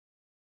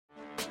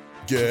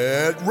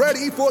Get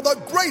ready for the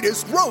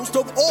greatest roast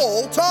of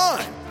all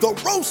time, the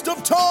Roast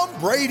of Tom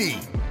Brady,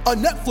 a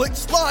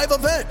Netflix live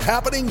event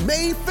happening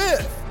May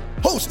 5th.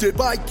 Hosted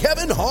by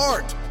Kevin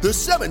Hart, the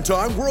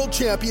 7-time world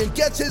champion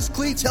gets his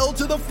cleats held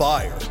to the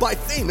fire by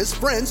famous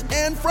friends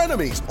and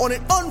frenemies on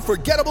an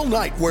unforgettable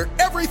night where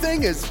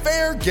everything is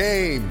fair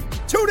game.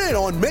 Tune in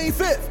on May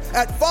 5th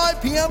at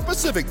 5 p.m.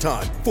 Pacific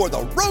time for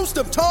the Roast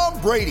of Tom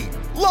Brady,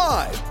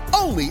 live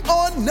only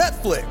on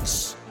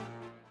Netflix.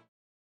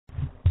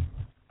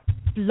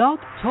 Blog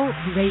Talk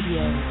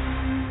Radio.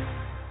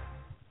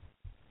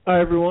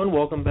 Hi, everyone.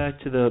 Welcome back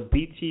to the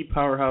BT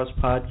Powerhouse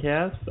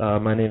Podcast.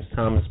 My name is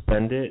Thomas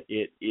Bendit.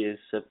 It is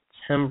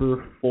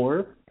September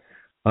 4th.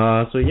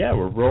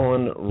 We're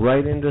rolling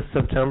right into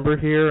September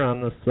here on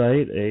the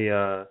site.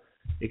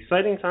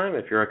 Exciting time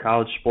if you're a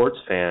college sports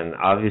fan.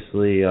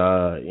 Obviously,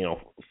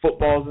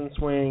 football's in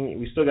swing.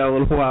 We still got a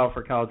little while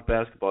for college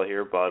basketball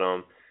here, but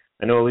I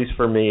know at least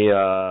for me,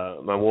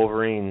 my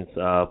Wolverines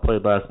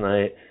played last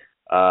night.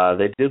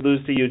 They did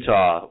lose to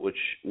Utah, which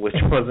was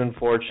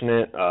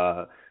unfortunate.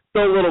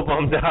 Still a little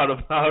bummed out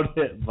about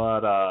it,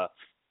 but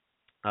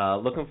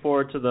looking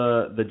forward to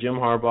the Jim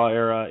Harbaugh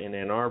era in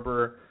Ann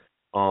Arbor,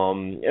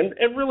 and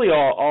really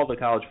all the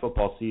college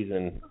football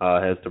season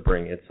has to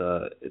bring. It's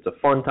a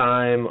fun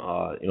time.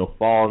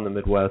 Fall in the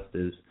Midwest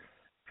is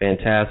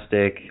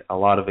fantastic. A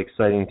lot of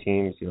exciting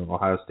teams.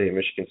 Ohio State,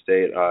 Michigan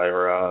State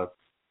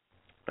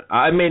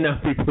I may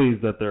not be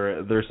pleased that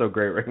they're so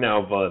great right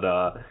now, but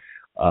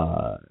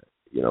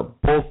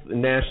both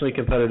nationally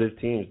competitive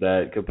teams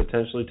that could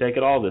potentially take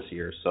it all this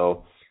year.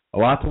 So a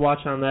lot to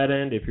watch on that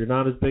end. If you're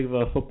not as big of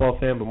a football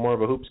fan but more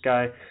of a hoops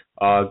guy,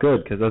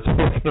 good, because that's what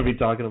we're going to be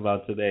talking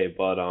about today.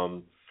 But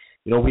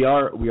we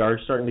are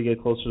starting to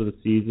get closer to the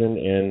season,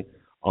 and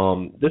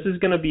this is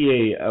going to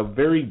be a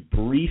very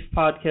brief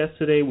podcast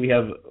today.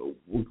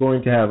 We're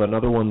going to have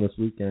another one this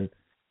weekend.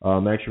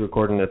 I'm actually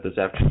recording it this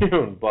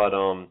afternoon, but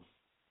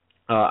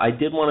I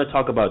did want to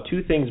talk about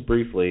two things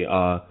briefly.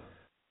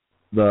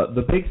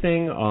 The big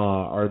thing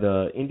are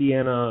the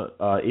Indiana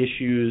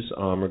issues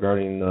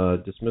regarding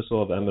the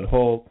dismissal of Emmett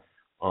Holt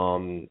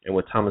and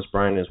with Thomas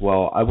Bryant as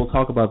well. I will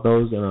talk about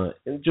those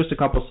in just a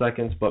couple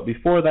seconds, but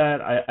before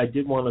that, I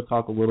did want to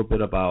talk a little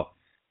bit about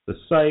the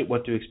site,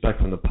 what to expect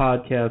from the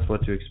podcast,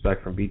 what to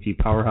expect from BT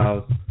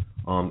Powerhouse.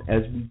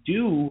 As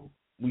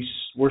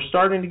we're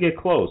starting to get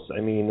close.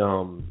 I mean,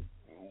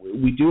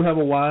 we do have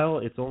a while.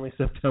 It's only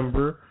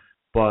September.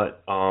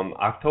 But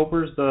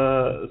October's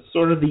the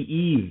sort of the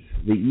eve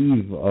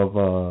of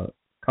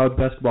college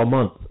basketball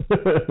month.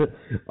 That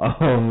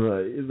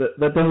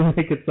doesn't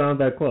make it sound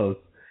that close.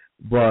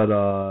 But,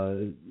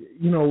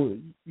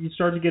 you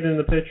start to get in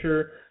the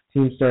picture.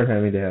 Teams start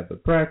having to have the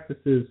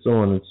practices, so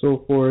on and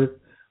so forth.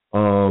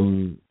 I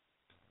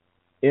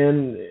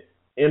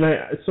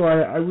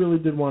really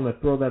did want to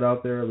throw that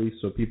out there, at least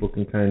so people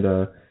can kind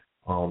of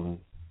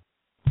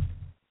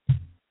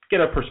get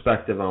a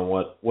perspective on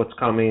what's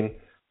coming,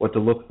 what to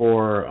look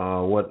for,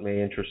 what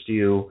may interest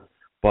you.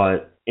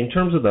 But in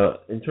terms of the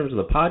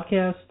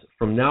podcast,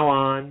 from now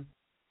on,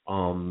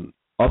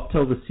 up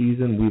till the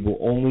season, we will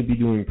only be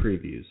doing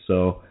previews.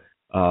 So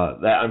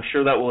I'm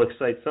sure that will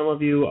excite some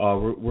of you.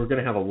 We're going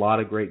to have a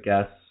lot of great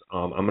guests.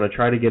 I'm going to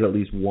try to get at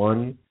least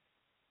one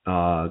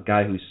guy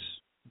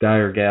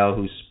or gal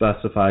who's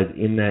specified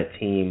in that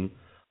team,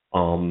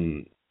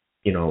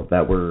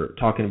 that we're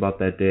talking about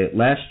that day.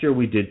 Last year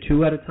we did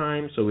 2 at a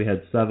time, so we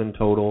had 7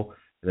 total.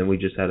 And then we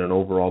just had an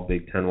overall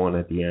Big Ten one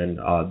at the end.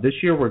 This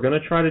year we're going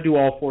to try to do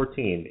all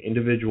 14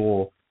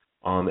 individual,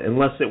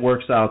 unless it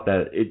works out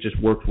that it just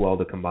works well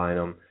to combine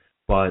them.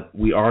 But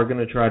we are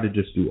going to try to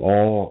just do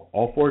all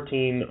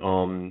 14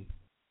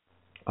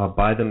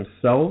 by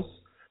themselves,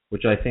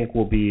 which I think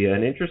will be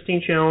an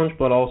interesting challenge,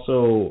 but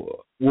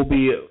also will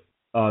be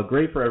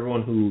great for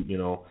everyone who,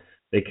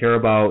 they care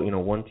about,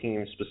 one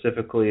team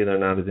specifically. They're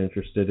not as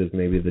interested as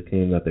maybe the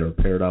team that they were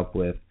paired up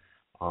with.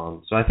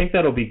 So I think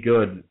that'll be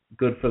good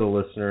for the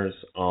listeners.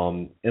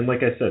 And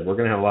like I said, we're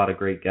going to have a lot of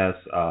great guests,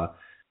 a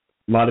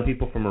lot of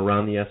people from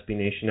around the SB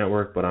Nation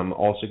Network, but I'm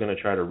also going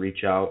to try to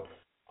reach out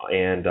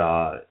and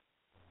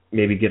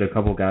maybe get a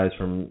couple guys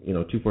from,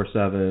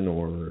 247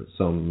 or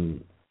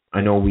some.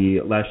 I know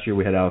last year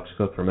we had Alex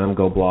Cook from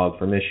MGO Blog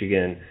for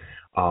Michigan.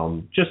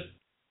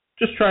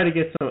 Just try to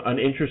get an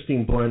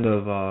interesting blend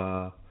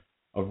of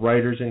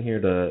writers in here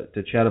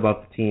to chat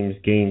about the teams,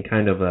 gain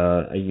kind of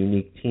a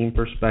unique team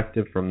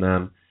perspective from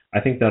them. I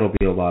think that'll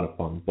be a lot of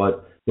fun.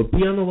 But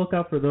be on the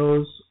lookout for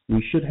those.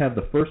 We should have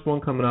the first one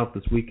coming out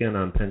this weekend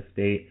on Penn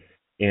State.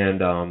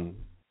 And I'm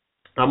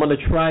going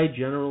to try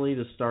generally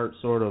to start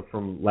sort of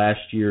from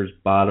last year's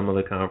bottom of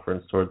the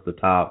conference towards the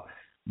top.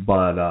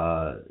 But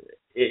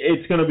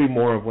it's going to be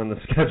more of when the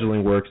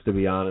scheduling works, to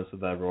be honest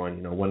with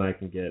everyone. When I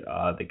can get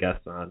the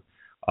guests on.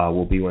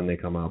 Will be when they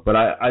come out. But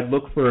I'd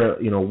look for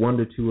 1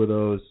 to 2 of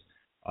those,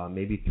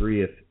 maybe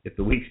 3 if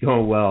the week's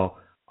going well,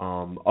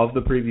 of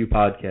the preview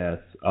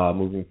podcasts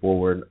moving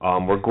forward.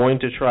 We're going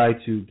to try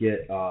to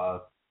get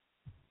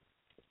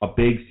a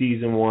big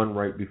season one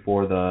right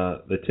before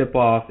the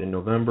tip-off in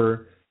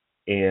November.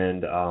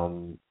 And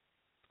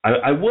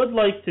I would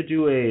like to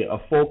do a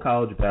full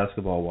college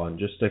basketball one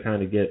just to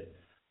kind of get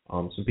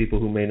some people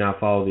who may not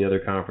follow the other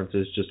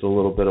conferences just a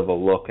little bit of a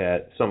look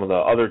at some of the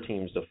other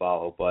teams to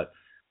follow. But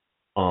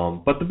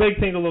the big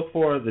thing to look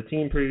for, the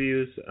team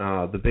previews,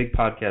 the big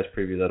podcast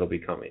preview that'll be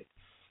coming.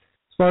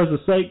 As far as the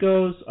site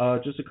goes,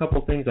 just a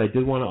couple things I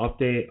did want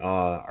to update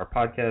our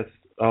podcast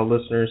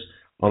listeners.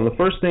 The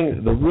first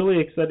thing, the really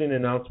exciting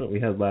announcement we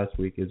had last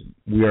week is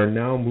we are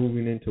now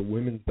moving into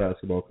women's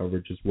basketball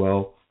coverage as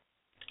well.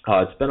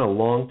 It's been a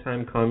long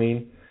time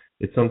coming.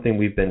 It's something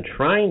we've been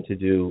trying to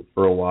do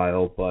for a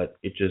while, but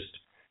it just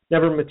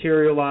never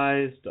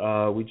materialized.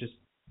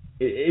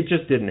 It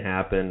just didn't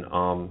happen.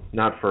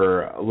 Not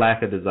for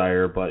lack of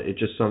desire, but it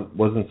just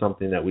wasn't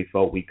something that we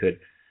felt we could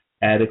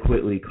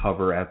adequately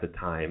cover at the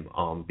time.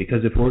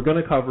 Because if we're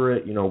going to cover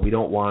it, we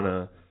don't want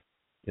to,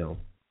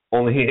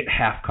 only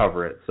half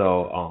cover it.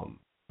 So,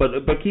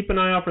 but keep an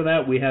eye out for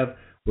that. We're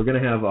going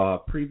to have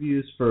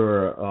previews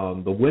for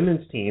the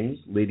women's teams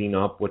leading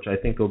up, which I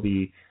think will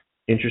be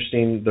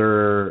interesting.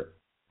 I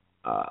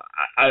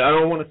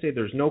don't want to say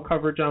there's no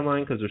coverage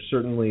online because there's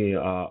certainly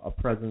a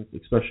presence,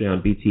 especially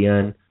on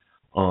BTN.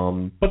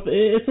 But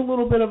it's a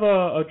little bit of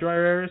a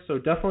drier area, so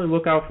definitely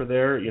look out for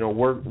there.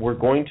 We're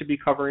going to be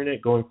covering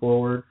it going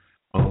forward.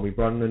 We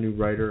brought in a new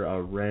writer,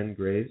 Ren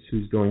Graves,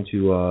 who's going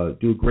to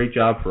do a great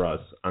job for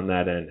us on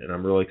that end, and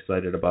I'm really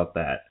excited about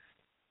that.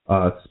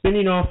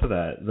 Spinning off of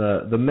that,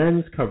 the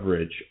men's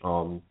coverage,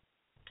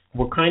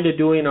 we're kind of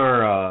doing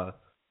our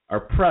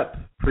prep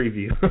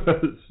preview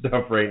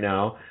stuff right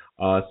now,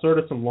 sort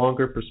of some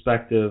longer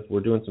perspective.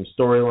 We're doing some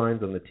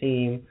storylines on the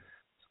team,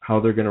 how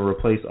they're going to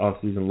replace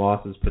off-season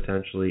losses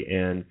potentially,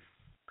 and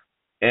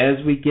as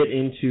we get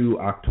into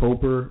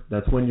October,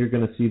 that's when you're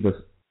going to see the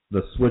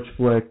switch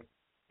flick,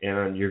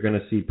 and you're going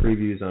to see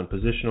previews on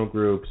positional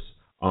groups.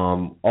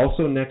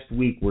 Also next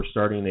week, we're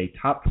starting a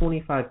top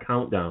 25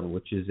 countdown,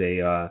 which is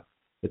the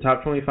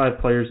top 25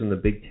 players in the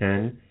Big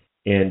Ten,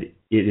 and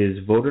it is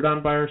voted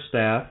on by our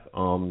staff.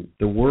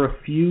 There were a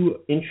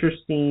few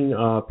interesting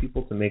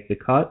people to make the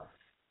cut.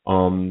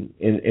 And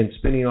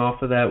spinning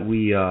off of that,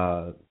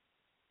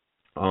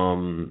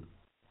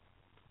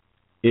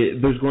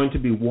 there's going to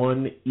be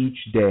one each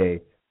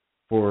day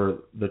for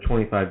the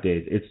 25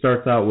 days. It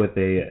starts out with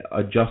a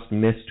just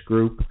missed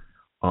group.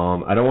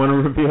 I don't want to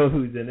reveal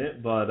who's in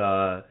it, but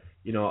a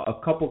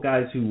couple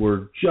guys who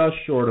were just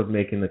short of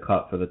making the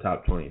cut for the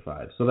top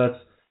 25. So that's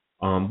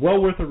well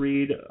worth a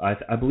read.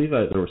 I believe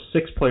there were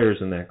 6 players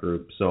in that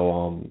group,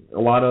 so a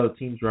lot of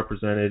teams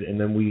represented. And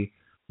then we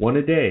one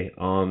a day.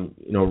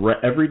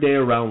 Every day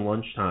around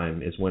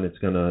lunchtime is when it's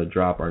going to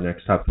drop our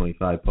next top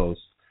 25 post.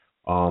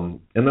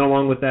 And then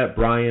along with that,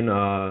 Brian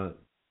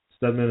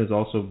Stedman has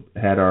also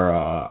had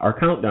our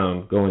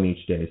countdown going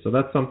each day, so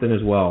that's something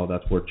as well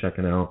that's worth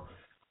checking out.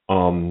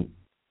 And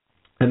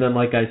then,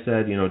 like I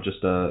said, just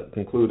to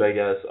conclude, I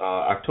guess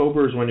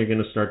October is when you're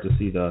going to start to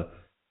see the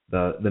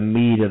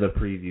meat of the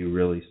preview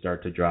really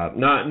start to drop.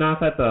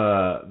 Not that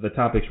the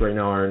topics right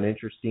now aren't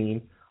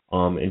interesting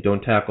and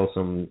don't tackle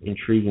some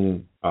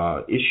intriguing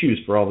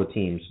issues for all the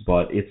teams,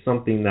 but it's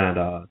something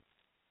that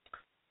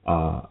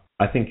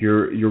I think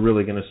you're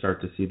really going to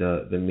start to see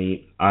the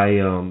meat.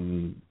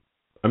 I'm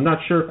not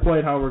sure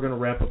quite how we're going to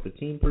wrap up the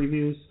team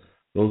previews.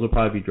 Those will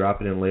probably be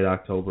dropping in late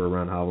October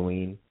around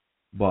Halloween.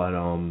 But,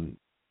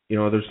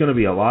 there's going to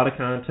be a lot of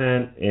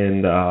content,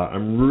 and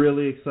I'm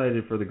really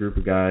excited for the group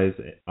of guys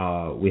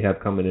we have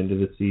coming into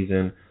the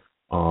season.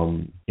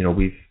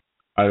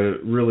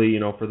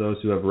 For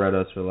those who have read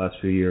us for the last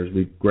few years,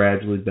 we've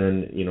gradually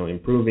been,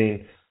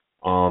 improving.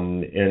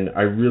 And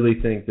I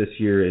really think this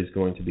year is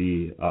going to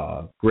be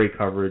great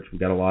coverage.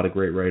 We've got a lot of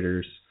great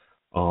writers,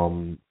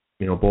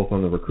 both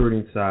on the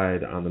recruiting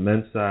side, on the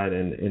men's side,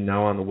 and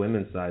now on the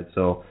women's side.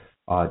 So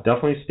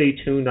definitely stay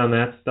tuned on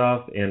that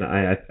stuff, and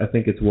I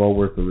think it's well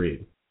worth the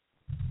read.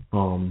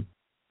 Now,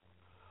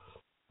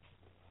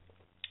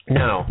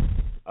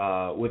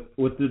 with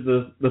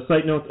the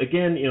site notes,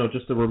 again,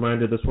 just a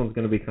reminder, this one's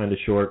going to be kind of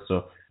short,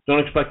 so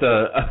don't expect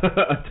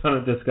a ton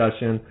of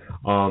discussion.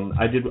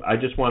 I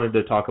just wanted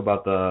to talk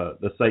about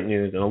the site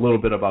news and a little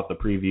bit about the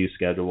preview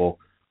schedule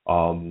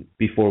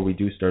before we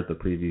do start the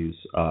previews,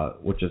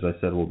 which, as I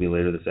said, will be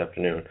later this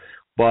afternoon.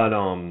 But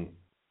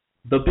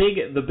the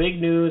big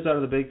news out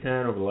of the Big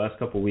Ten over the last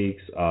couple of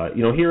weeks,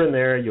 here and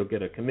there you'll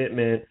get a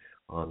commitment.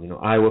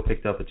 Iowa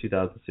picked up a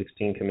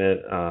 2016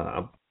 commit.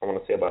 I want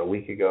to say about a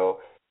week ago.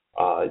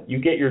 You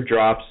get your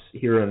drops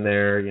here and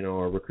there.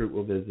 A recruit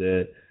will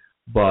visit,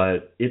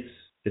 but it's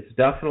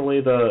definitely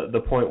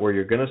the point where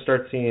you're going to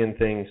start seeing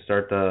things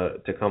start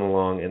to come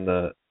along.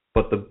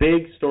 But the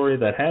big story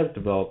that has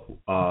developed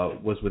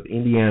was with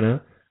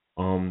Indiana.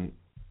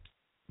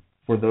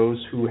 For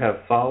those who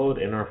have followed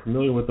and are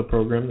familiar with the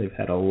program, they've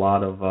had a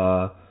lot of,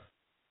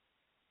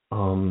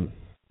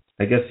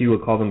 I guess you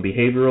would call them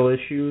behavioral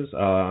issues.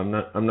 I'm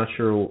not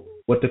sure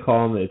what to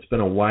call them. It's been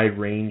a wide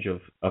range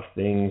of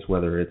things,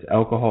 whether it's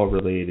alcohol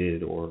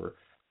related or,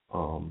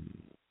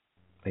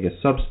 I guess,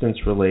 substance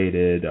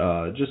related.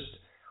 Just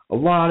a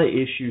lot of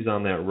issues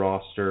on that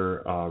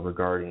roster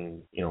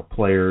regarding,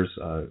 players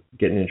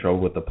getting in trouble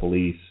with the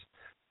police,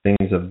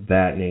 things of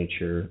that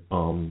nature.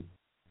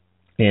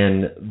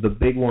 And the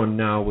big one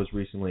now was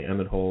recently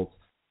Emmett Holt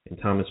and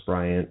Thomas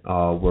Bryant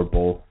were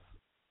both,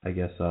 I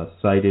guess,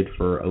 cited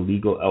for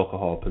illegal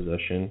alcohol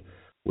possession,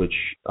 which,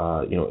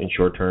 in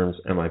short terms,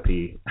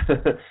 MIP,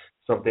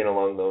 something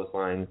along those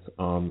lines.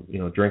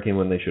 Drinking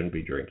when they shouldn't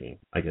be drinking,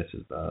 I guess,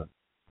 is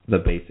the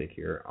basic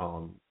here.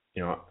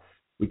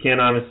 We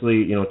can't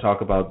honestly, talk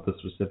about the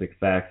specific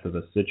facts of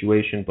the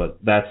situation, but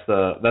that's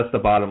the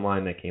bottom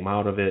line that came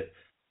out of it.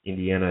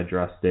 Indiana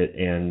addressed it,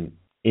 and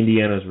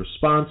Indiana's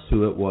response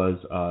to it was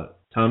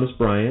Thomas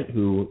Bryant,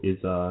 who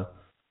is a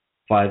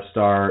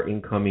 5-star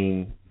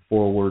incoming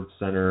forward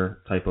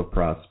center type of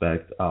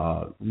prospect,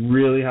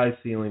 really high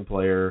ceiling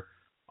player.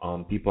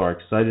 People are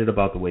excited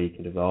about the way he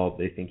can develop.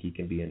 They think he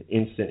can be an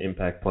instant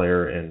impact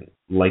player and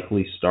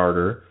likely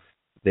starter.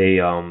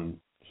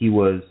 He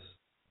was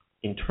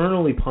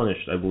internally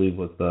punished, I believe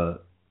was the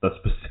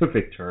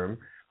specific term.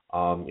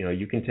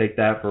 You can take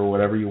that for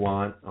whatever you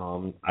want.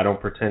 I don't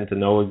pretend to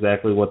know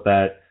exactly what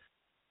that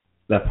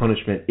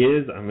punishment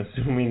is. I'm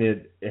assuming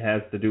it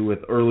has to do with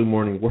early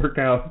morning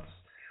workouts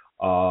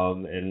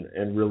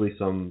and really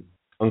some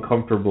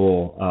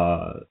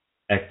uncomfortable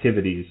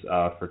activities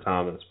for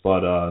Thomas.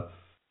 But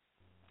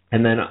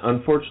and then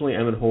unfortunately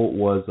Emmett Holt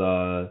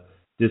was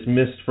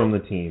dismissed from the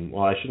team.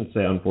 Well, I shouldn't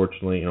say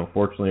unfortunately,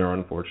 fortunately or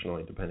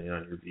unfortunately, depending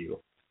on your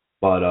view.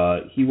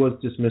 But he was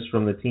dismissed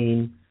from the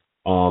team.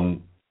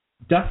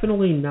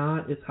 Definitely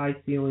not as high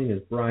ceiling as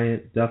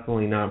Bryant.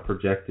 Definitely not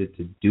projected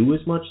to do as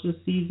much this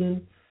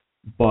season.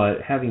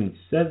 But having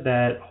said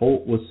that,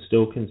 Holt was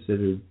still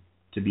considered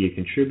to be a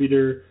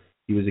contributor.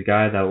 He was a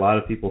guy that a lot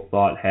of people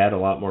thought had a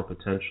lot more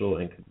potential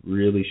and could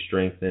really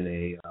strengthen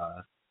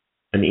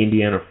an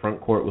Indiana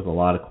front court with a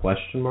lot of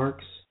question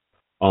marks.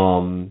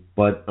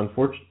 But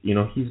unfortunately,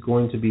 he's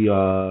going to be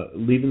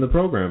leaving the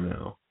program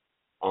now.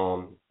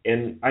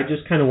 And I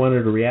just kind of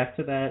wanted to react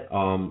to that.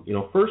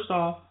 First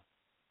off,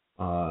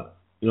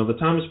 the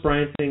Thomas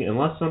Bryant thing,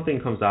 unless something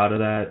comes out of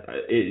that,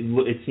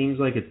 it seems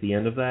like it's the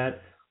end of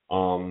that.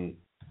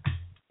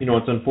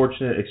 It's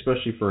unfortunate,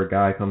 especially for a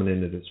guy coming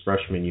into his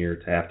freshman year,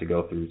 to have to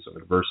go through some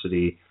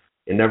adversity.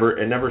 It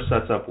never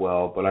sets up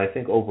well, but I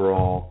think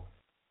overall,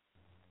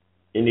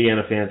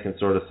 Indiana fans can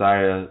sort of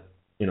a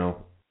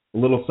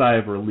little sigh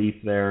of relief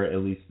there, at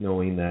least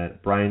knowing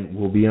that Bryant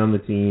will be on the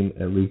team,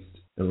 at least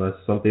unless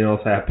something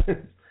else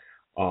happens.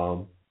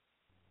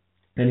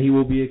 And he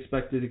will be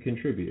expected to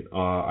contribute.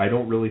 I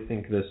don't really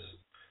think this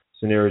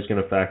scenario is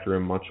going to factor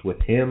in much with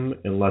him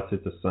unless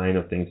it's a sign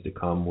of things to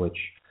come, which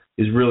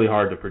is really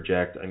hard to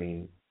project. I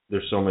mean,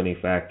 there's so many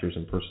factors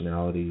and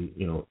personality,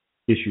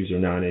 issues or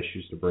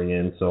non-issues to bring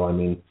in. So,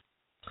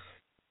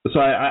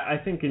 I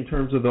think in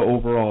terms of the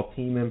overall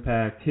team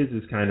impact, his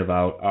is kind of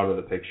out of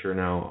the picture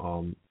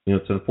now.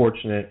 It's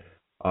unfortunate.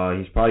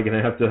 He's probably going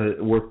to have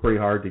to work pretty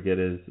hard to get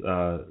his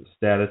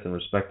status and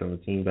respect on the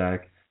team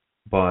back.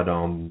 But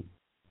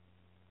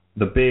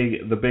the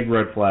big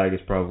red flag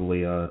is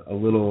probably a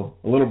little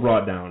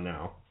brought down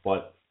now.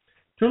 But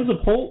in terms of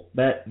Holt,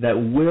 that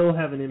will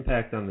have an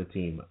impact on the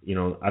team.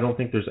 I don't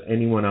think there's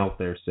anyone out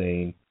there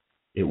saying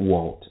it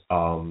won't.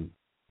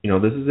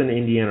 This is an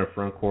Indiana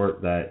front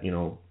court that,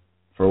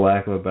 for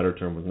lack of a better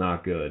term, was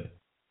not good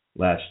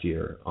last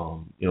year.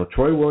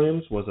 Troy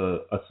Williams was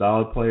a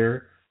solid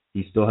player.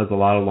 He still has a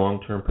lot of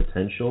long-term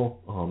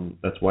potential.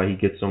 That's why he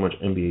gets so much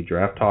NBA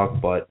draft talk.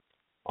 But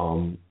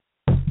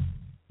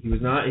he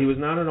was not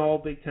an all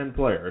Big Ten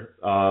player.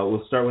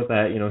 We'll start with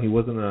that. He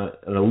wasn't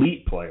an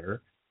elite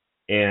player.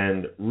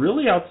 And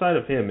really, outside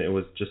of him, it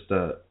was just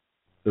there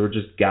were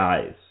just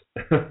guys.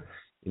 There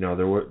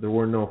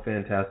were no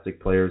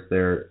fantastic players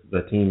there.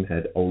 The team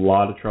had a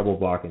lot of trouble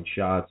blocking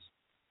shots.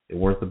 They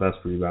weren't the best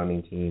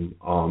rebounding team.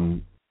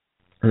 And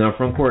our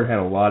front court had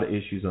a lot of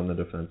issues on the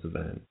defensive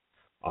end.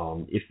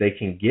 If they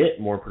can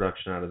get more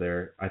production out of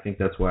there, I think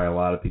that's why a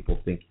lot of people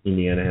think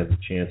Indiana has a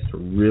chance to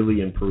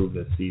really improve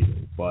this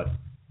season. But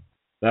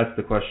that's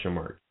the question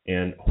mark.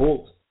 And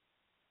Holt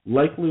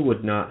likely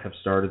would not have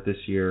started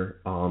this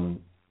year.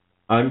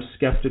 I'm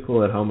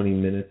skeptical at how many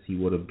minutes he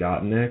would have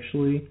gotten,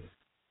 actually.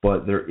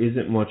 But there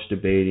isn't much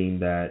debating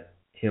that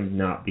him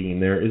not being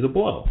there is a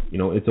blow.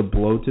 It's a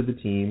blow to the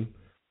team.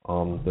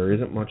 There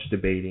isn't much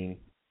debating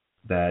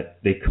that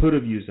they could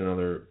have used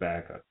another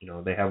backup.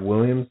 They have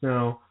Williams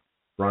now,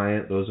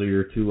 Bryant. Those are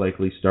your two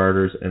likely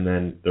starters. And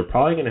then they're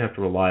probably going to have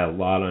to rely a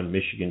lot on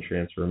Michigan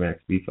transfer Max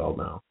Bielfeldt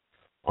now.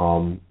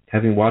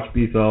 Having watched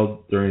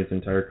Bielfeldt during his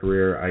entire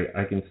career,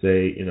 I can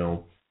say,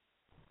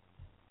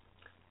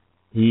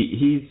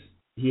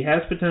 he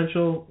has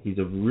potential. He's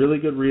a really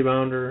good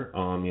rebounder.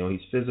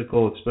 He's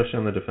physical, especially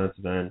on the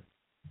defensive end.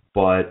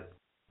 But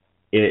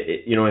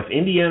if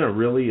Indiana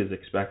really is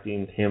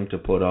expecting him to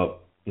put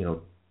up,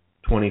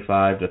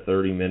 25 to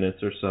 30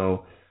 minutes or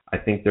so, I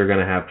think they're going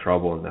to have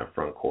trouble in that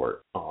front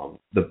court.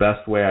 The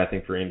best way, I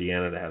think, for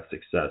Indiana to have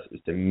success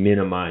is to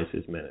minimize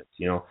his minutes.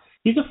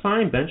 He's a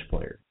fine bench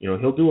player.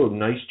 He'll do a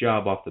nice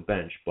job off the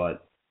bench,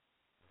 but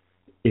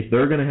if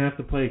they're going to have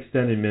to play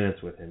extended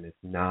minutes with him, it's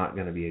not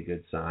going to be a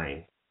good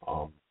sign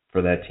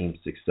for that team's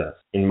success,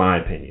 in my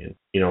opinion.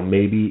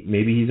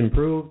 Maybe he's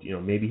improved.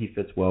 Maybe he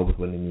fits well with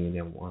what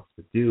Indiana wants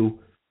to do,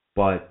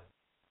 but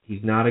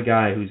he's not a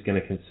guy who's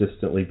going to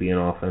consistently be an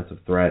offensive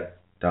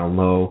threat down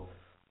low.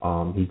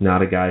 He's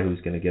not a guy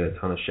who's going to get a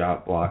ton of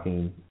shot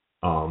blocking.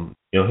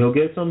 He'll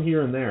get some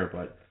here and there,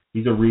 but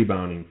he's a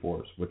rebounding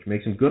force, which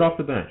makes him good off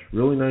the bench,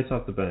 really nice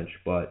off the bench.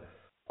 But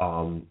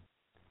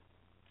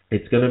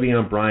it's going to be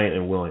on Bryant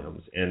and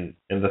Williams. And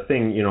the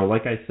thing,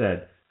 like I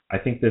said, I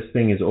think this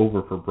thing is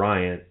over for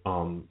Bryant.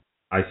 I'm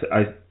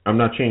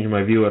not changing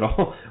my view at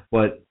all,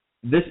 but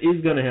this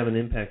is going to have an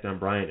impact on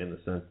Bryant in the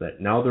sense that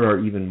now there are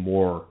even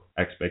more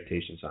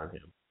expectations on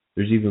him.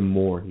 There's even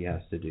more he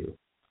has to do.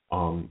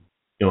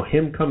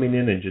 Him coming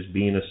in and just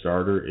being a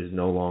starter is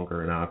no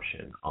longer an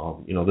option.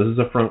 This is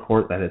a front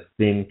court that has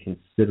thinned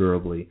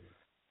considerably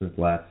since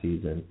last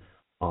season,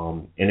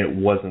 and it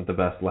wasn't the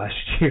best last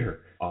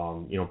year.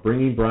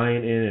 Bringing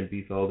Bryant in and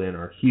Bielefeld in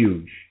are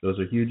huge. Those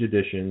are huge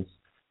additions,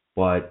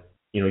 but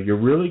you're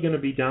really going to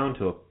be down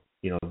to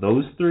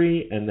those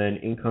three and then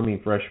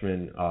incoming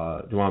freshman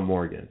Juwan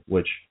Morgan,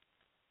 which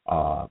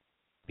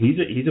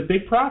he's a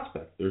big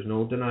prospect. There's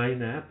no denying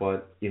that,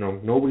 but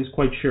nobody's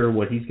quite sure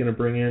what he's going to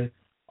bring in.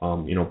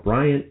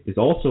 Bryant is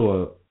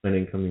also an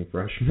incoming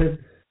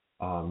freshman.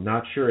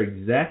 Not sure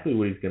exactly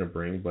what he's going to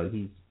bring, but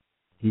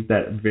he's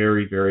that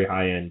very, very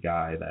high-end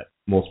guy that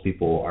most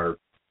people are.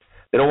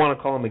 They don't want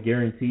to call him a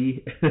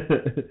guarantee,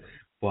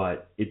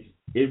 but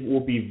it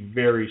will be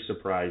very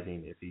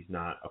surprising if he's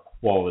not a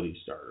quality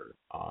starter.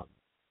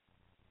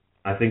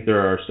 I think there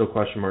are still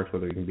question marks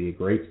whether he can be a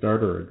great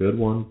starter or a good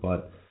one,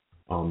 but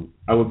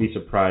I would be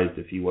surprised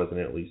if he wasn't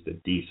at least a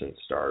decent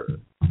starter.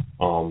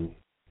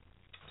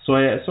 So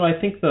I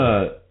think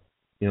the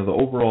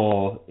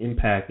overall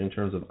impact in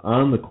terms of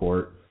on the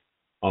court,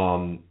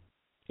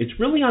 it's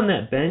really on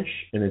that bench,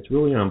 and it's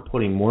really on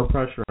putting more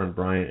pressure on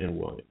Bryant and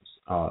Williams.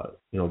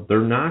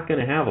 They're not going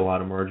to have a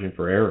lot of margin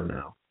for error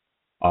now,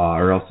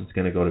 or else it's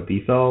going to go to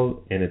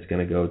Bielefeld and it's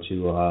going to go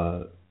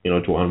to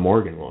Juwan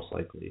Morgan most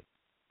likely,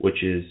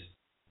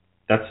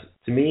 that's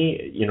to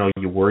me,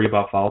 you worry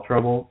about foul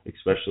trouble,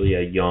 especially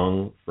a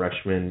young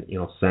freshman,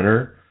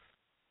 center.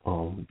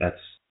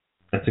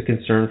 That's a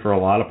concern for a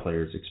lot of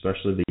players,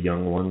 especially the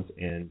young ones.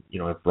 And,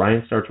 if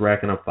Bryant starts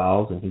racking up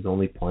fouls and he's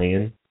only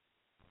playing,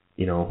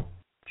 15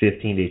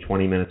 to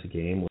 20 minutes a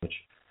game, which,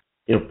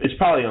 it's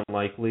probably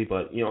unlikely,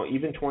 but,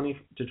 even 20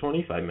 to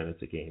 25 minutes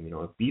a game,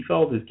 if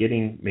Bielefeld is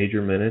getting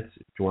major minutes,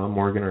 if Juwan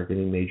Morgan are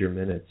getting major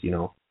minutes,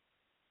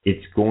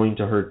 it's going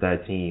to hurt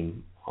that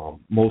team,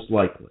 most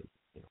likely.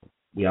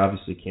 We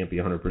obviously can't be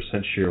 100%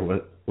 sure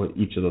what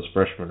each of those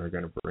freshmen are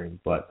going to bring,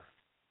 but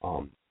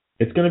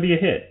it's going to be a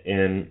hit.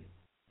 And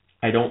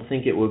I don't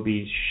think it would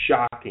be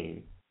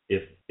shocking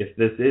if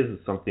this is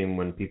something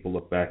when people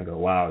look back and go,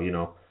 wow,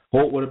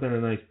 Holt would have been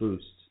a nice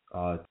boost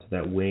to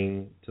that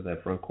wing, to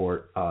that front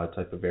court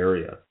type of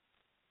area.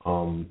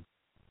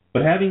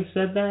 But having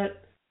said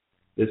that,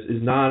 this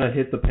is not a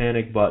hit the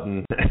panic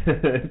button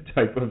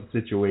type of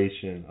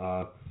situation.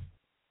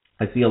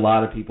 I see a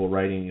lot of people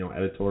writing,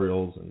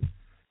 editorials and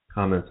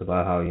comments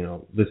about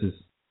how, this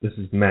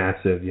is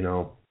massive,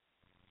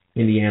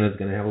 Indiana's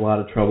going to have a lot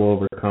of trouble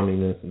overcoming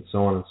this and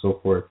so on and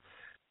so forth.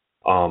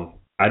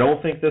 I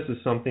don't think this is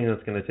something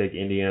that's going to take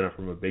Indiana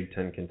from a Big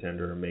Ten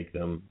contender and make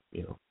them,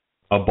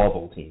 a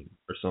bubble team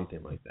or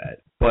something like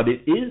that. But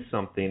it is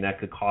something that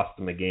could cost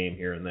them a game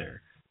here and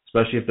there,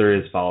 especially if there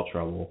is foul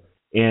trouble.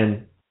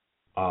 And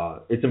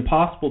it's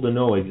impossible to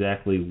know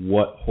exactly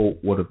what Holt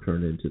would have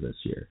turned into this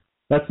year.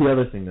 That's the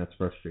other thing that's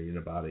frustrating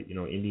about it.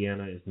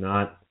 Indiana is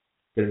not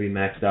going to be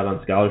maxed out on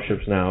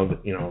scholarships now,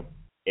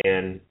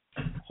 and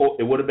Holt,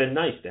 it would have been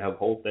nice to have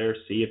Holt there,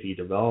 see if he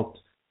developed,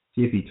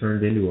 see if he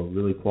turned into a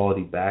really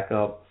quality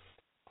backup.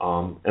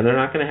 And they're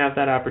not going to have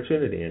that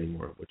opportunity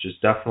anymore, which is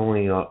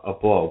definitely a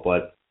blow.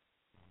 But,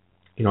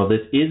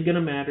 this is going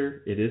to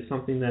matter. It is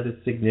something that is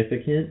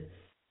significant,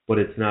 but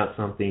it's not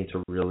something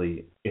to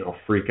really,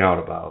 freak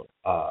out about.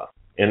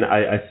 And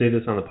I say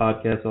this on the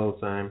podcast all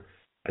the time.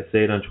 I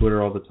say it on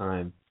Twitter all the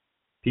time.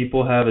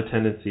 People have a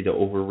tendency to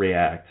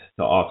overreact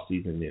to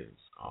off-season news.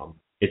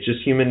 It's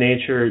just human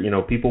nature.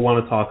 People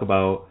want to talk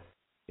about,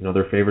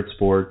 their favorite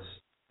sports.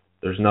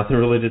 There's nothing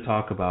really to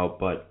talk about,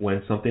 but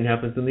when something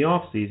happens in the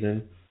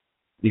off-season,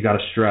 you got to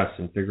stress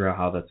and figure out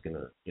how that's going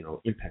to,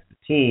 impact the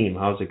team.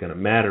 How's it going to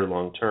matter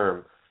long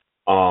term?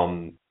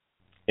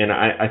 And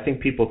I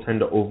think people tend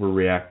to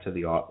overreact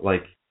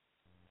to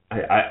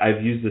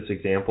I've used this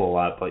example a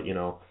lot, but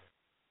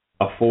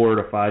a 4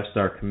 to 5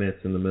 star commits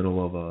in the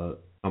middle of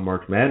a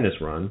March Madness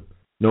run.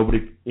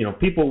 Nobody,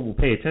 people will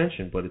pay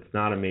attention, but it's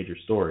not a major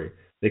story.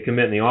 They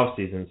commit in the off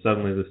season.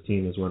 Suddenly, this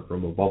team has went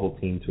from a bubble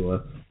team to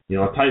a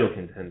title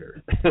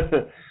contender.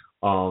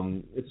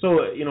 So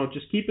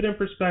just keep it in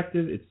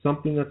perspective. It's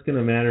something that's going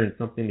to matter and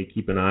something to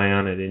keep an eye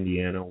on at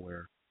Indiana,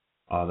 where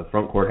the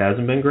front court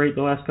hasn't been great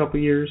the last couple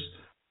of years,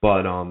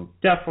 but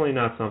definitely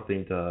not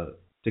something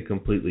to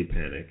completely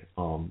panic.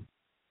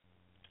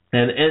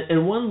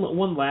 And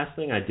one last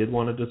thing I did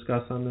want to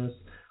discuss on this,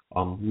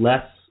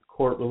 less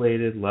court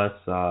related, less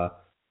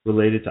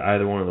related to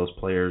either one of those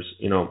players.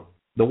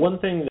 The one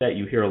thing that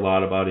you hear a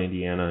lot about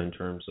Indiana in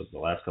terms of the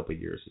last couple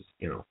of years is,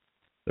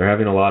 they're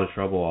having a lot of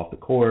trouble off the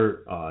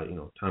court.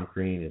 Tom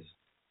Crean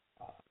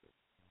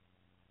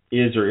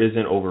is or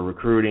isn't over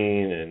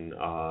recruiting, and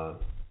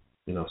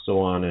so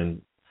on.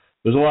 And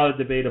there's a lot of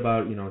debate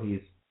about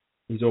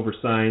he's over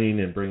signing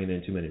and bringing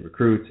in too many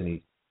recruits, and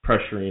he's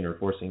pressuring or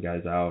forcing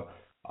guys out.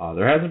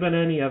 There hasn't been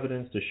any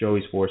evidence to show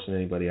he's forcing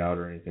anybody out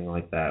or anything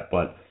like that,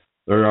 but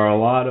there are a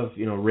lot of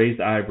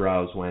raised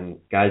eyebrows when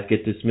guys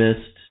get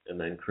dismissed, and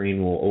then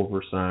Crean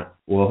will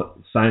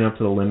sign up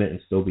to the limit and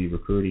still be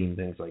recruiting,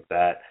 things like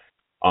that.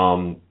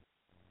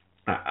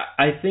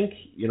 I think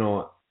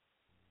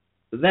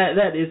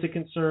that is a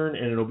concern,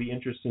 and it'll be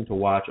interesting to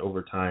watch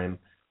over time.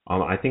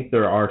 I think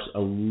there's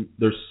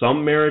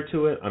some merit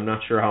to it. I'm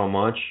not sure how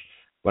much,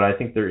 but I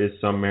think there is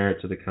some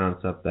merit to the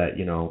concept that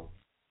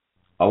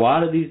a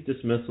lot of these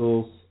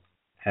dismissals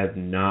have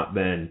not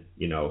been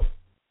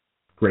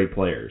great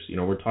players.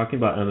 We're talking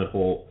about Emmett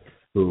Holt,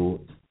 who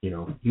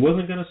he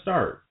wasn't going to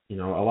start. A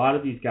lot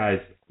of these guys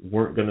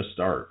weren't going to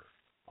start,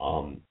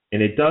 and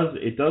it does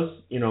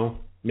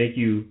make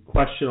you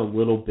question a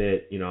little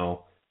bit,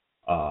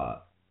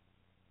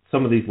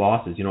 some of these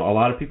losses. A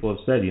lot of people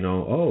have said,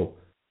 at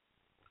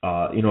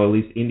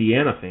least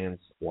Indiana fans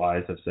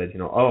wise have said,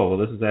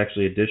 this is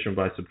actually addition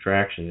by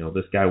subtraction.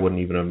 This guy wouldn't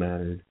even have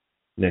mattered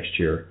next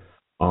year.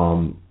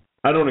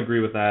 I don't agree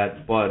with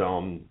that, but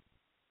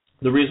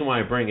the reason why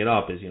I bring it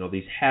up is,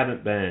 these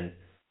haven't been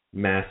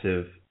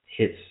massive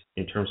hits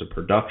in terms of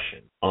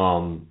production,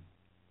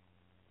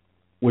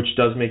 which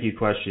does make you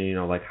question,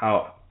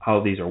 how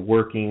these are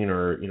working,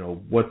 or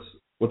what's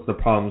the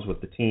problems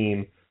with the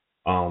team,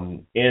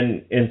 and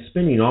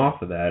spinning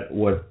off of that,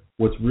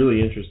 what's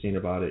really interesting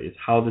about it is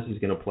how this is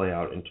going to play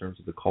out in terms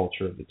of the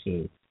culture of the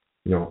team.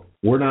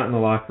 We're not in the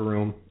locker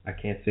room. I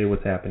can't say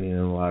what's happening in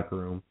the locker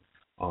room.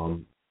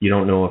 You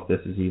don't know if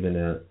this is even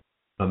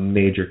a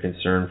major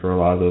concern for a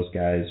lot of those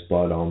guys,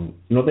 but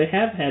they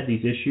have had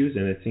these issues,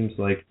 and it seems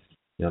like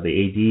the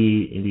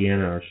AD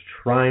Indiana are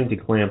trying to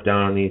clamp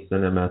down on these,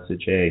 send a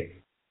message, hey,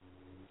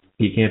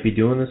 you can't be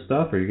doing this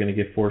stuff or you're going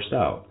to get forced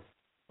out,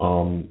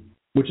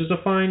 which is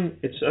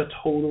it's a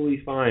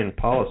totally fine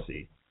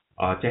policy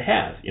to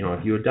have,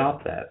 if you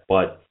adopt that.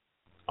 But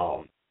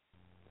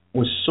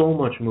with so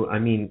much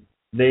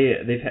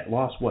they've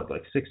lost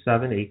 6,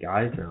 7, 8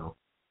 guys now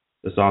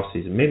this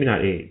offseason. Maybe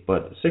not 8,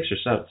 but 6 or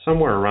 7,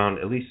 somewhere around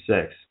at least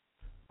 6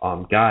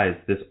 guys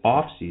this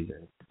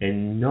offseason,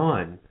 and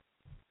none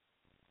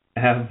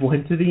have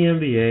went to the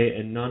NBA,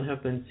 and none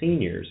have been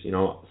seniors.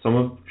 Some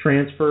have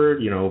transferred,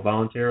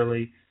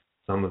 voluntarily.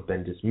 Some have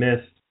been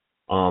dismissed,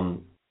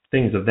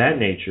 things of that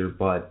nature.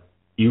 But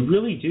you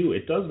really do.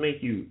 It does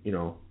make you,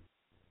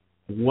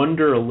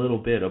 wonder a little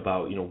bit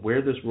about,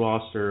 where this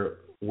roster,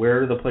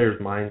 where the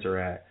players' minds are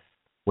at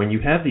when you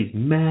have these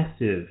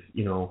massive,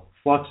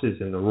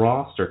 fluxes in the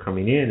roster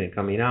coming in and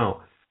coming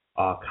out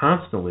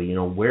constantly.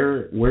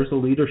 Where's the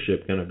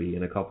leadership going to be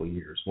in a couple of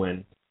years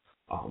when,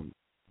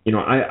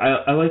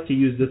 I like to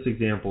use this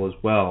example as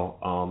well.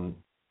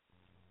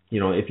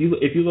 If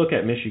you look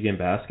at Michigan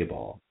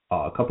basketball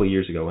a couple of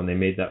years ago when they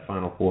made that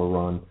Final Four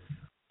run,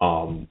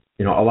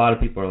 a lot of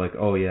people are like,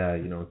 oh yeah,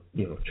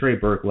 Trey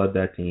Burke led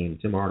that team,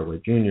 Tim Hardaway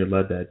Jr.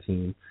 led that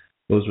team.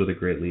 Those were the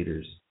great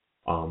leaders.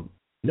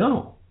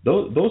 No,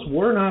 those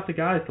were not the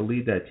guys to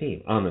lead that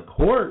team. On the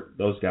court,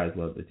 those guys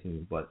led the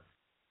team, but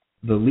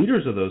the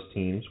leaders of those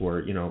teams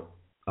were,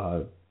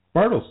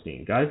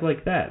 Bartlestein, guys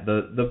like that,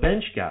 the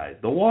bench guys,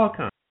 the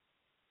walk-on.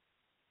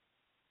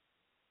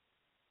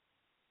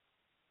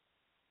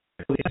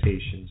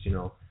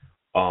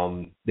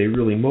 They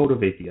really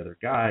motivate the other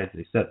guys.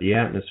 They set the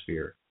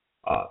atmosphere.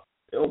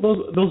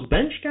 Those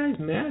bench guys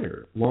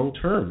matter long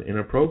term in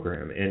a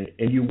program,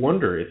 and you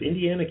wonder if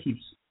Indiana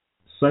keeps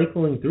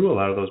cycling through a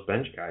lot of those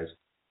bench guys,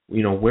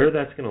 where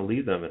that's going to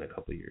lead them in a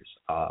couple of years.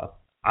 I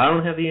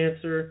don't have the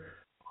answer.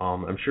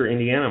 I'm sure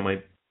Indiana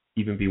might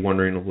even be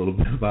wondering a little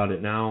bit about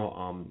it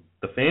now.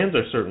 The fans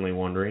are certainly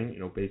wondering,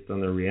 based on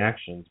their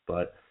reactions,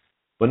 but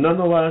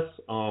nonetheless,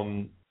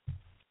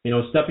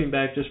 stepping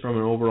back just from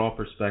an overall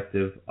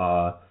perspective,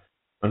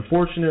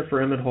 unfortunate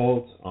for Emmett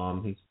Holt.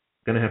 He's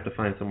going to have to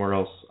find somewhere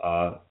else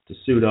to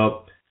suit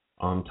up.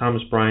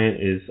 Thomas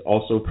Bryant is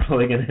also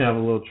probably going to have a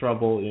little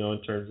trouble,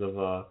 in terms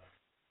of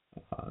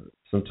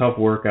some tough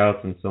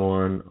workouts and so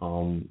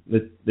on.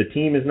 The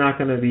team is not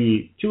going to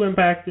be too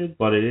impacted,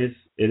 but it is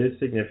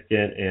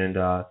significant, and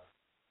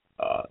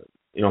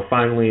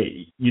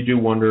finally you do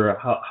wonder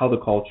how the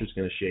culture is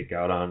going to shake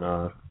out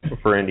on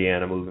for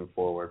Indiana moving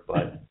forward,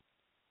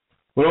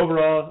 But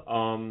overall,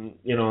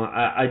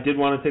 I did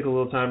want to take a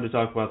little time to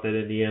talk about that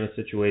Indiana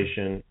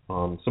situation,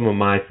 some of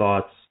my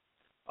thoughts,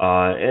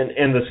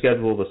 and the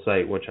schedule of the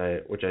site, which I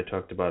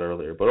talked about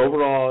earlier. But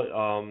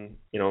overall,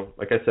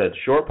 like I said,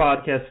 short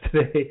podcast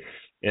today,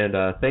 and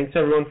thanks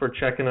everyone for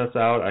checking us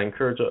out. I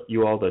encourage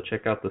you all to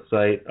check out the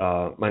site.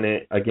 I'm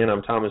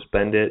Thomas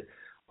Bendit.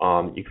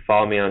 You can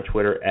follow me on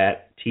Twitter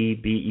at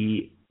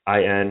TBEINDIT,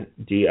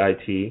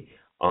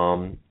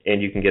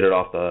 and you can get it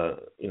off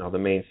the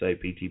main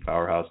site,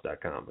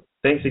 btpowerhouse.com.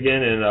 Thanks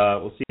again, and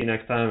we'll see you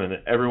next time. And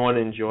everyone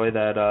enjoy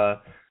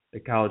the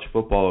college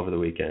football over the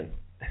weekend.